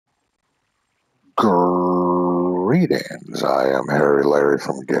Greetings, I am Harry Larry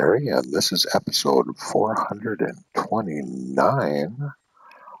from Gary, and this is episode 429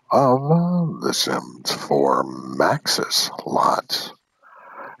 of The Sims for Maxis Lots.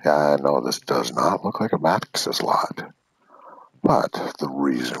 Yeah, I know this does not look like a Maxis lot, but the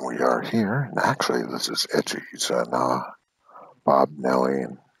reason we are here, and actually this is Itchy's and Bob, Nellie,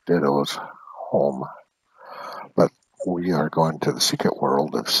 and Ditto's home, but we are going to the secret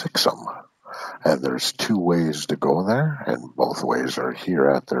world of Sixam. And there's two ways to go there, and both ways are here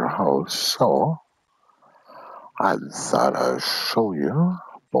at their house. So I thought I'd show you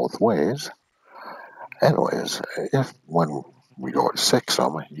both ways. Anyways, if when we go to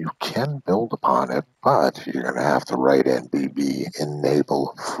Sixam, you can build upon it, but you're going to have to write in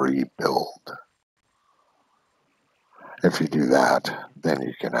bb.enablefreebuild. If you do that, then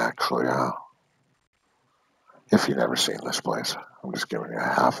you can actually, if you've never seen this place, I'm just giving you a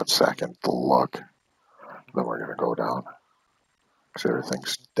half a second to look. Then we're going to go down, because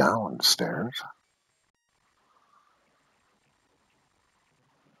everything's downstairs.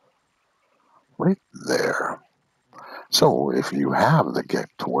 Right there. So if you have the Get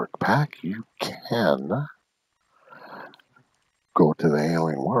to Work pack, you can go to the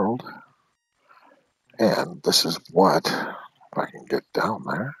alien world. And this is what, if I can get down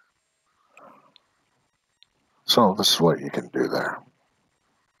there. So this is what you can do there.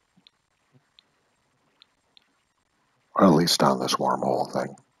 Or at least on this wormhole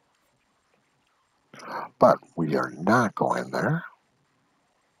thing. But we are not going there.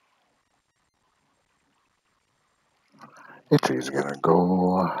 Itchy's going to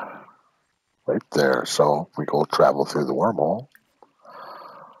go right there. So if we go travel through the wormhole,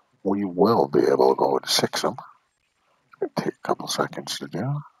 we will be able to go to Sixam. It'll take a couple seconds to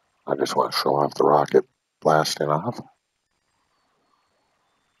do. I just want to show off the rocket blasting off.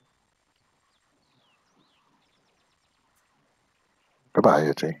 Goodbye,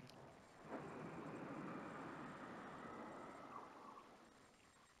 Itchy.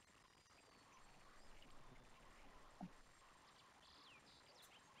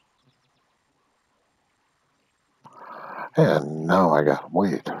 And now I gotta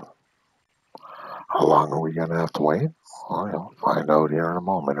wait. How long are we gonna have to wait? Well, you'll find out here in a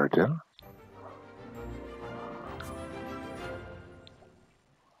moment or two.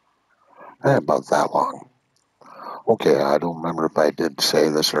 About that long. Okay, I don't remember if I did say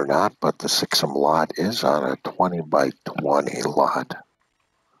this or not, but the Sixam lot is on a 20 by 20 lot.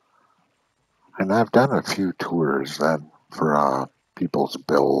 And I've done a few tours then for people's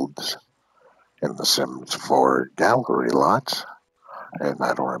builds in the Sims 4 gallery lots. And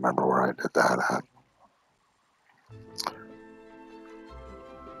I don't remember where I did that at.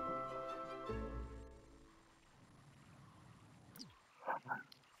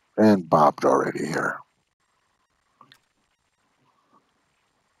 And Bob's already here.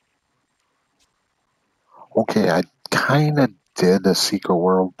 Okay, I kind of did a secret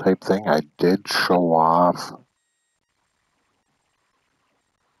world type thing. I did show off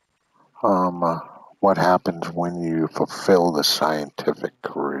what happens when you fulfill the scientific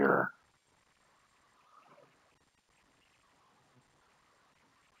career.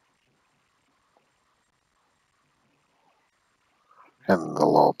 And the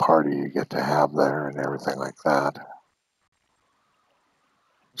little party you get to have there and everything like that.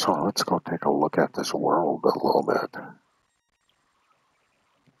 So let's go take a look at this world a little bit. It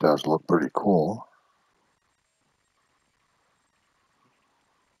does look pretty cool.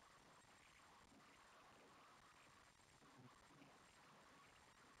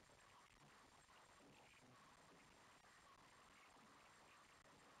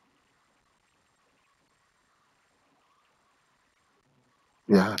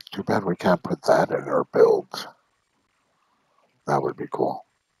 Yeah, too bad we can't put that in our builds. That would be cool.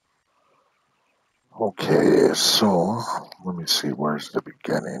 Okay, so let me see, where's the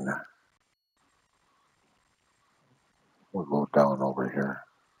beginning? We'll go down over here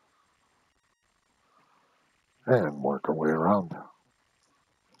and work our way around.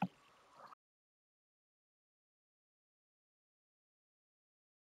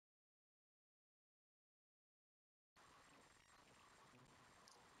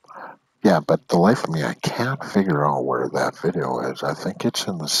 Yeah, but the life of me, I can't figure out where that video is. I think it's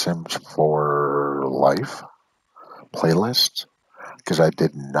in the Sims 4 Life playlist, because I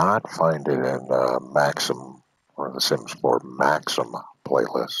did not find it in Maxim or the Sims 4 Maxim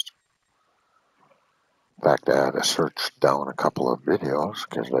playlist. In fact, I had to search down a couple of videos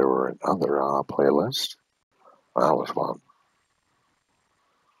because they were in other playlists. That was fun.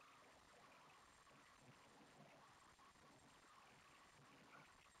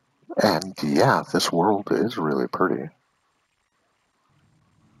 And yeah, this world is really pretty.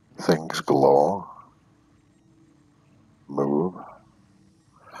 Things glow, move,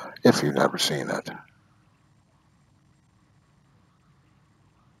 if you've never seen it.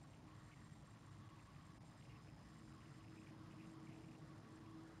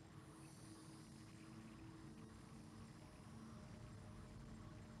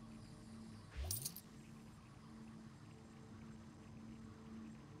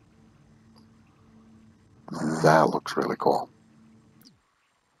 That looks really cool.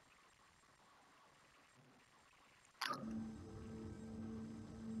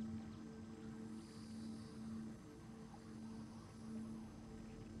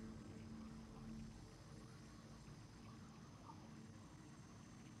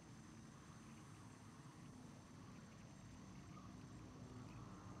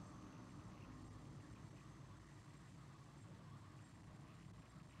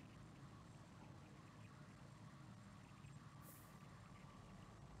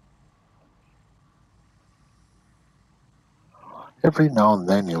 Every now and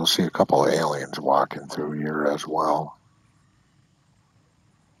then you'll see a couple of aliens walking through here as well.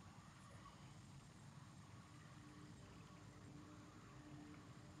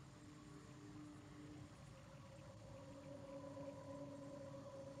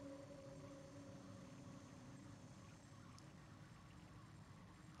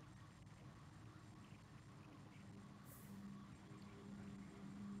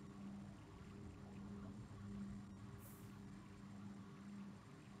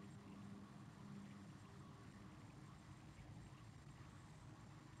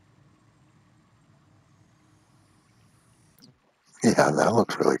 Yeah, that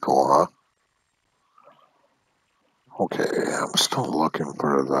looks really cool, huh? Okay, I'm still looking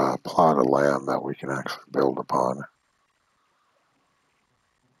for the plot of land that we can actually build upon.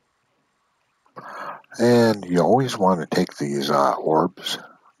 And you always want to take these orbs,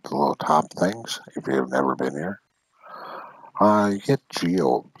 the little top things, if you've never been here. You get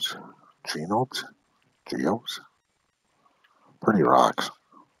geobes. Genobes? Geobes? Pretty rocks.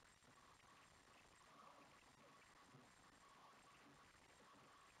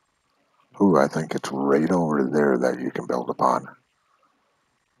 Ooh, I think it's right over there that you can build upon.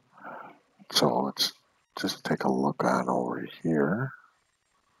 So let's just take a look on over here,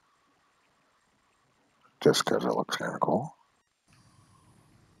 just because it looks kind of cool.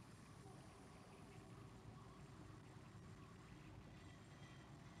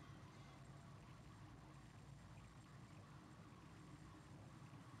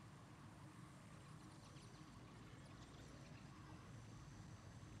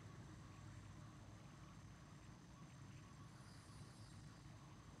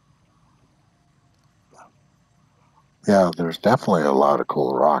 Yeah, there's definitely a lot of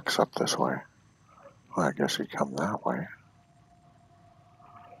cool rocks up this way. Well, I guess you come that way.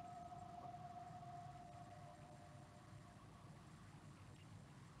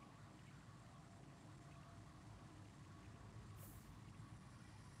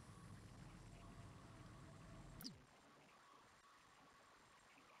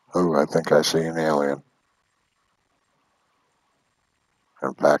 Ooh, I think I see an alien.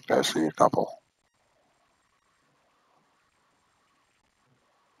 In fact, I see a couple.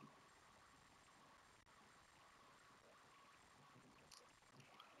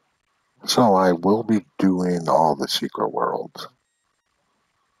 So I will be doing all the secret worlds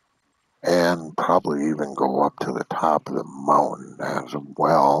and probably even go up to the top of the mountain as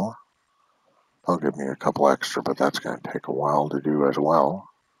well. They'll give me a couple extra, but that's going to take a while to do as well.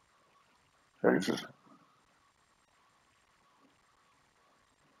 There's just,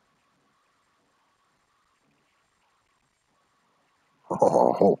 a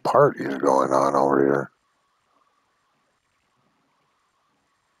whole party is going on over here.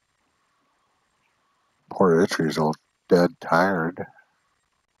 Poor Itchy's all dead tired.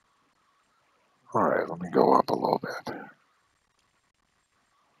 All right, let me go up a little bit.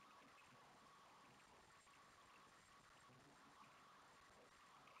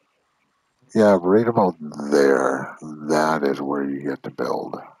 Yeah, right about there. That is where you get to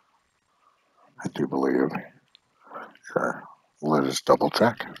build. I do believe. Sure. Let us double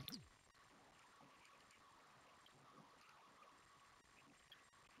check.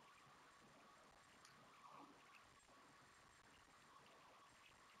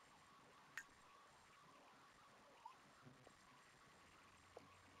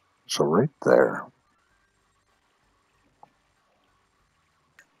 So right there.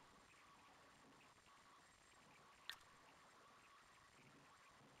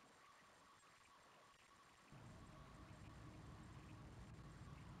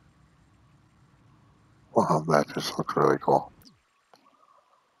 Wow, that just looks really cool.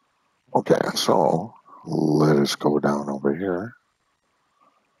 Okay, so let us go down over here.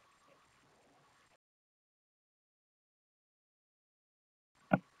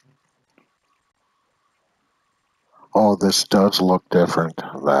 Oh, this does look different.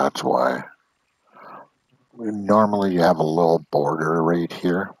 That's why. Normally you have a little border right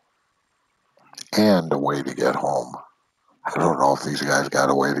here and a way to get home. I don't know if these guys got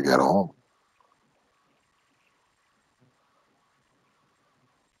a way to get home.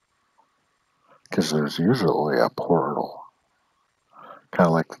 Because there's usually a portal. Kind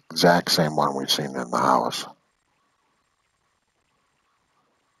of like the exact same one we've seen in the house.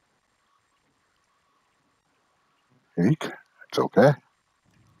 Eek, it's okay.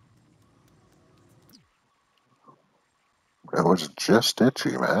 It was just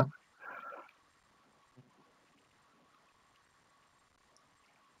itchy, man.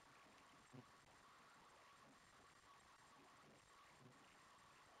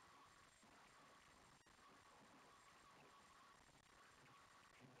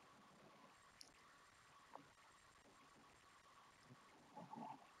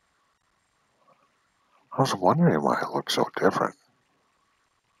 I was wondering why it looked so different.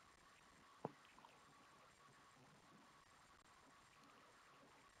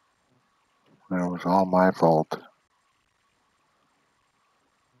 It was all my fault.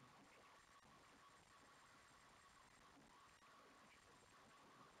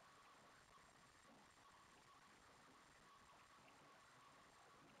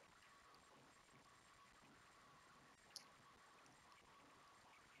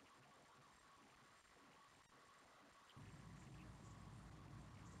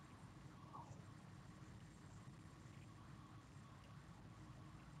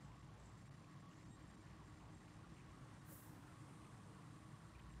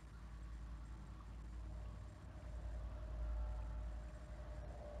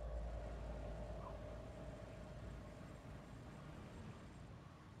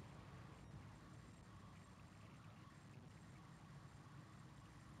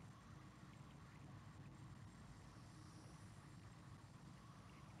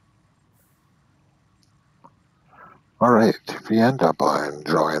 Alright, if you end up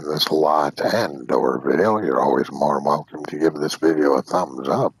enjoying this lot and or video, you're always more than welcome to give this video a thumbs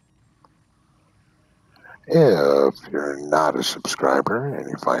up. If you're not a subscriber and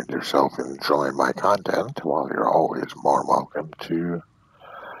you find yourself enjoying my content, well, you're always more than welcome to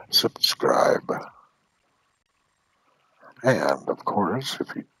subscribe. And of course,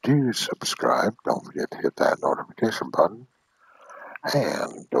 if you do subscribe, don't forget to hit that notification button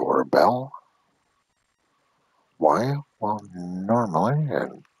and or bell. Why? Well, normally,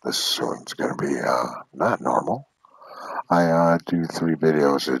 and this one's going to be not normal, I do 3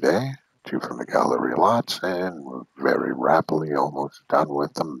 videos a day, 2 from the gallery lots, and we're very rapidly almost done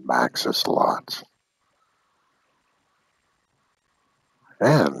with the Maxis lots.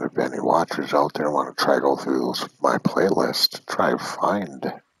 And if any watchers out there want to try go through my playlist, try to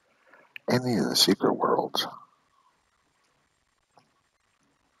find any of the secret worlds.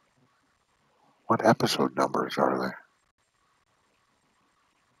 What episode numbers are there?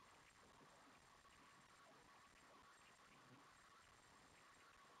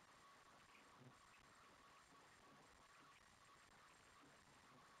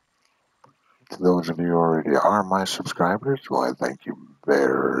 To those of you who already are my subscribers, well, I thank you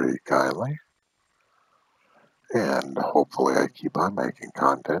very kindly. And hopefully I keep on making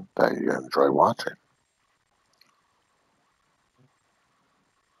content that you enjoy watching.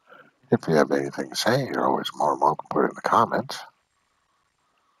 If you have anything to say, you're always more than welcome to put it in the comments.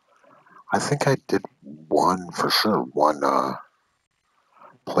 I think I did one for sure, one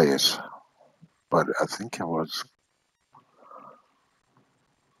place, but I think it was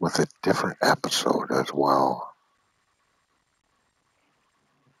with a different episode as well.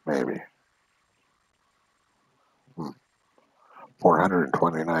 Maybe.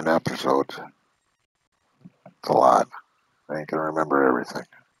 429 episodes. It's a lot. I ain't gonna remember everything.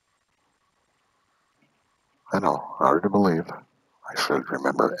 I know, hard to believe. I should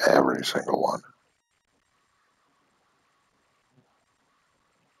remember every single one.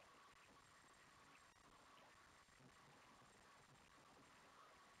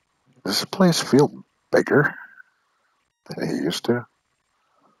 Does this place feel bigger than it used to?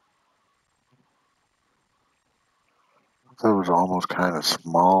 It was almost kind of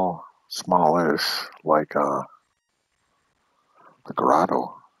smallish, like the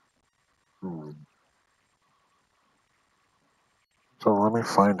grotto. So let me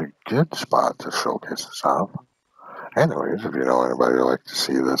find a good spot to showcase this off. Anyways, if you know anybody who'd like to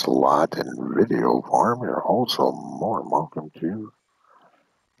see this lot in video form, you're also more than welcome to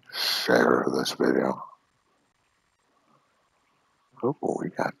share this video. Oh, we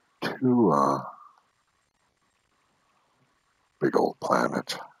got two big old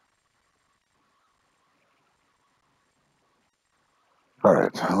planets.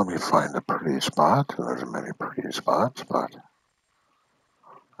 Alright, let me find a pretty spot. There's many pretty spots, but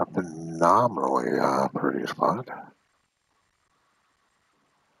a phenomenally pretty spot.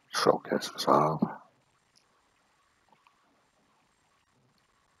 Showcase this off.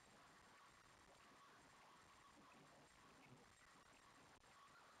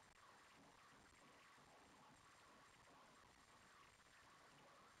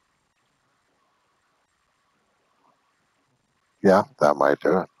 Yeah, that might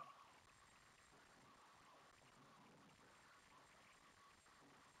do it.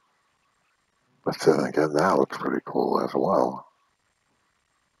 But then again, that looks pretty cool as well.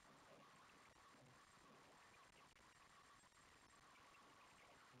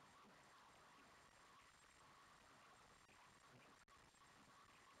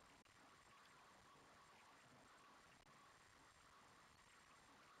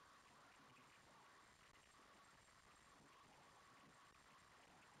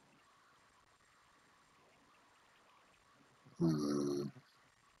 Hmm.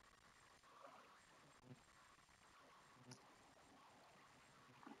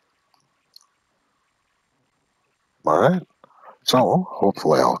 Alright, so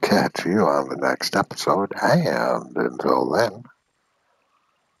hopefully I'll catch you on the next episode, and until then,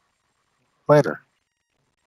 later.